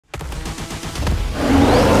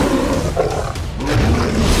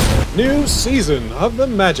New season of the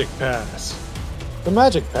Magic Pass. The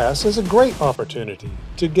Magic Pass is a great opportunity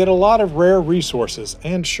to get a lot of rare resources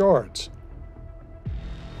and shards.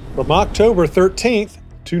 From October 13th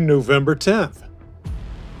to November 10th.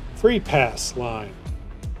 Free Pass line.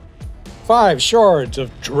 5 shards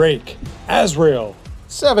of Drake, Azrael,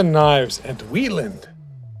 7 knives, and Wieland.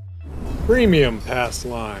 Premium Pass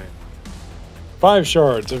line. 5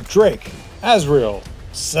 shards of Drake, Azrael,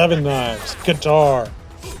 7 knives, Guitar,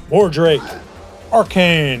 more Drake,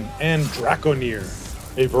 Arcane, and Draconeer.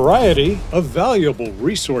 A variety of valuable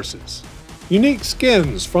resources. Unique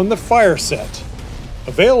skins from the Fire set.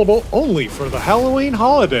 Available only for the Halloween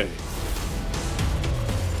holiday.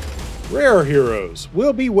 Rare heroes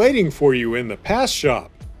will be waiting for you in the Pass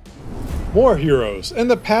shop. More heroes in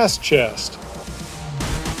the Pass chest.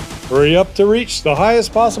 Hurry up to reach the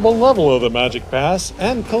highest possible level of the Magic Pass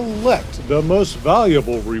and collect the most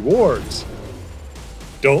valuable rewards.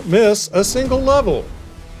 Don't miss a single level.